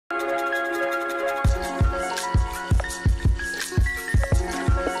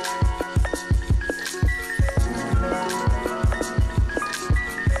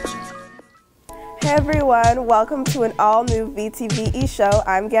everyone, welcome to an all-new VTV E-show.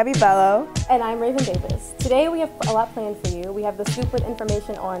 I'm Gabby Bello. And I'm Raven Davis. Today we have a lot planned for you. We have the scoop with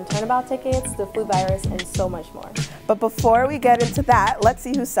information on turnabout tickets, the flu virus, and so much more. But before we get into that, let's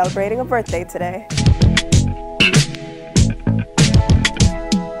see who's celebrating a birthday today.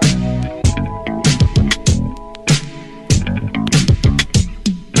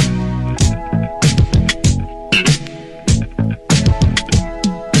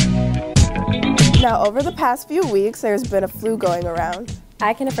 Now, over the past few weeks, there's been a flu going around.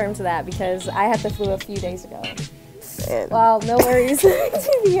 I can affirm to that because I had the flu a few days ago. Well, no worries.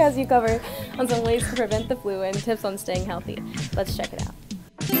 TV has you covered on some ways to prevent the flu and tips on staying healthy. Let's check it out.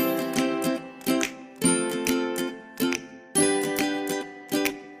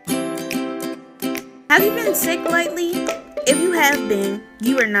 Have you been sick lately? If you have been,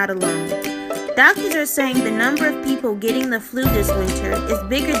 you are not alone. Doctors are saying the number of people getting the flu this winter is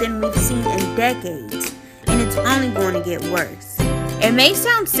bigger than we've seen in decades, and it's only going to get worse. It may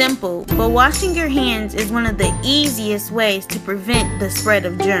sound simple, but washing your hands is one of the easiest ways to prevent the spread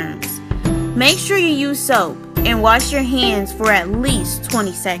of germs. Make sure you use soap and wash your hands for at least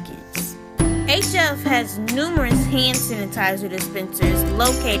 20 seconds. HF has numerous hand sanitizer dispensers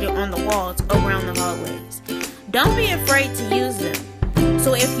located on the walls around the hallways. Don't be afraid to use them.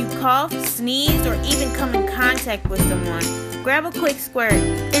 So if you cough, sneeze, or even come in contact with someone, grab a quick squirt.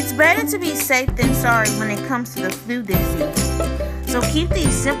 It's better to be safe than sorry when it comes to the flu this season. So keep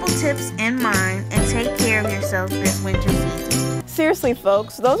these simple tips in mind and take care of yourself this winter season. Seriously,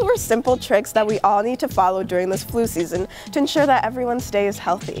 folks, those were simple tricks that we all need to follow during this flu season to ensure that everyone stays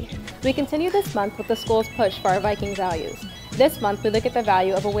healthy. We continue this month with the school's push for our Vikings values. This month, we look at the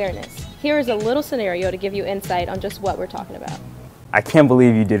value of awareness. Here is a little scenario to give you insight on just what we're talking about. I can't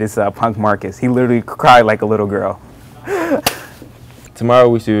believe you did this Punk Marcus. He literally cried like a little girl. Tomorrow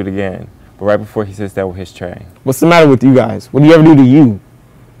we should do it again, but right before he sits down with his tray. What's the matter with you guys? What do you ever do to you?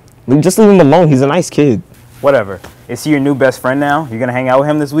 Just leave him alone. He's a nice kid. Whatever. Is he your new best friend now? You're gonna hang out with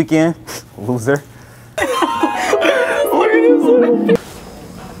him this weekend? Loser.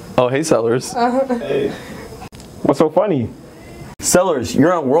 Oh, hey, Sellers. Hey. What's so funny? Sellers,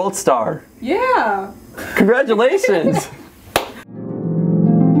 you're on World Star. Yeah. Congratulations.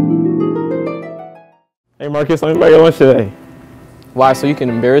 Hey, Marcus, let me buy your lunch today. Why, so you can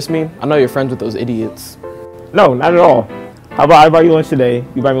embarrass me? I know you're friends with those idiots. No, not at all. How about I buy you lunch today,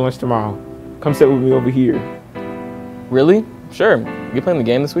 you buy me lunch tomorrow? Come sit with me over here. Really? Sure. You playing the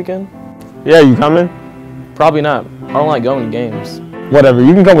game this weekend? Yeah, you coming? Probably not. I don't like going to games. Whatever,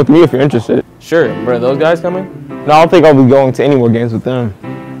 you can come with me if you're interested. Sure, but are those guys coming? No, I don't think I'll be going to any more games with them.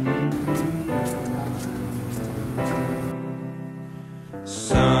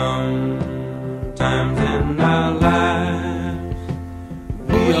 Sometimes in our lives,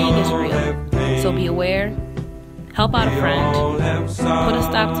 bullying is real, so be aware, help out a friend, put a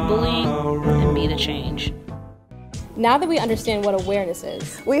stop to bullying, and be the change. Now that we understand what awareness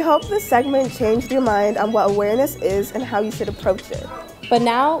is, We hope this segment changed your mind on what awareness is and how you should approach it. but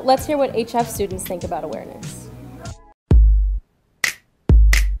now let's hear what HF students think about awareness.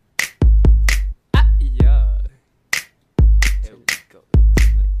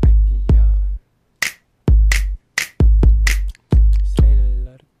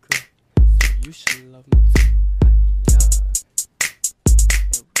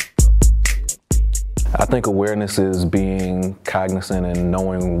 I think awareness is being cognizant and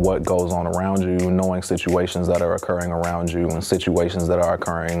knowing what goes on around you, knowing situations that are occurring around you and situations that are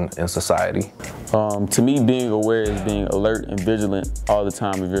occurring in society. To me, being aware is being alert and vigilant all the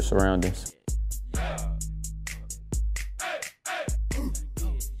time of your surroundings.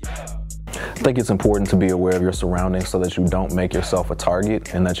 I think it's important to be aware of your surroundings so that you don't make yourself a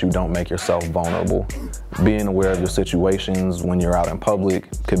target and that you don't make yourself vulnerable. Being aware of your situations when you're out in public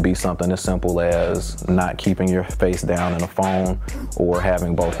could be something as simple as not keeping your face down in a phone or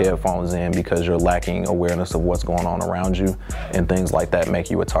having both headphones in because you're lacking awareness of what's going on around you, and things like that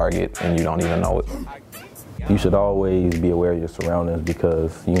make you a target and you don't even know it. You should always be aware of your surroundings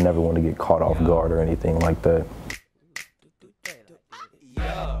because you never want to get caught off guard or anything like that.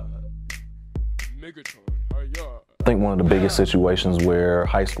 I think one of the biggest situations where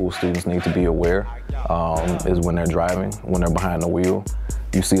high school students need to be aware is when they're driving, when they're behind the wheel.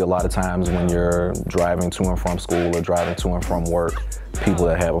 You see a lot of times when you're driving to and from school or driving to and from work, people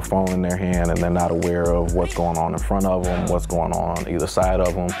that have a phone in their hand and they're not aware of what's going on in front of them, what's going on either side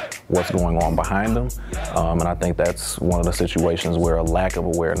of them, what's going on behind them. And I think that's one of the situations where a lack of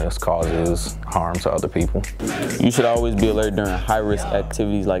awareness causes harm to other people. You should always be alert during high-risk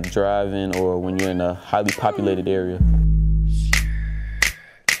activities like driving or when you're in a highly populated area.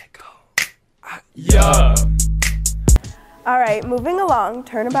 Yeah. All right, moving along,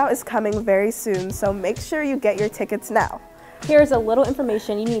 Turnabout is coming very soon, so make sure you get your tickets now. Here's a little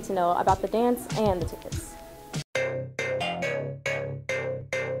information you need to know about the dance and the tickets.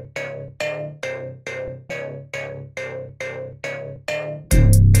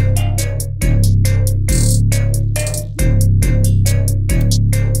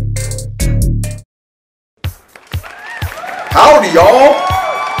 Howdy, y'all!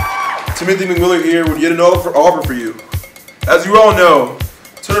 Timothy McMiller here with yet another offer for you. As you all know,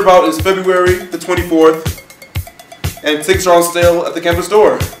 Turnabout is February the 24th, and tickets are on sale at the campus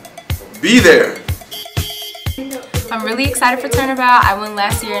store. Be there! I'm really excited for Turnabout. I went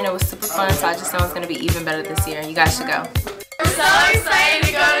last year and it was super fun, so I just know it's going to be even better this year. You guys should go. We're so excited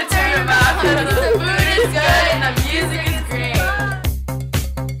to go to Turnabout because the food is good and the music is great.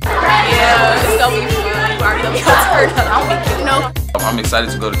 Yeah, it's going to be fun. We're going to go Turnabout. I'm excited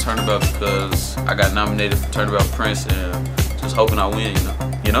to go to Turnabout because I got nominated for Turnabout Prince and just hoping I win,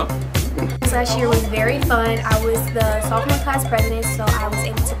 you know? Last year was very fun. I was the sophomore class president, so I was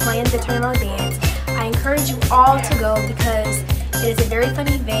able to plan the Turnabout dance. I encourage you all to go because it is a very fun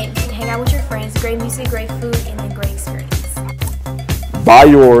event. You can hang out with your friends, great music, great food, and a great experience. Buy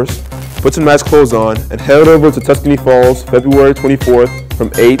yours, put some nice clothes on, and head over to Tuscany Falls February 24th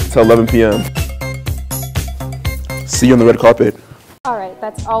from 8 to 11 p.m. See you on the red carpet. All right,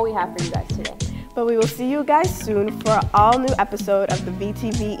 that's all we have for you guys today. But we will see you guys soon for an all-new episode of the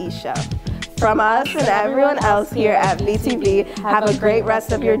VTV E-show. From us and everyone else here at VTV, have a great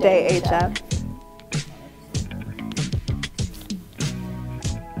rest of your day, HF.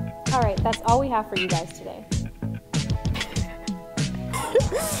 All right, that's all we have for you guys today.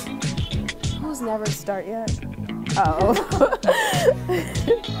 Who's never start yet? Oh.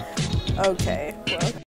 Okay, well.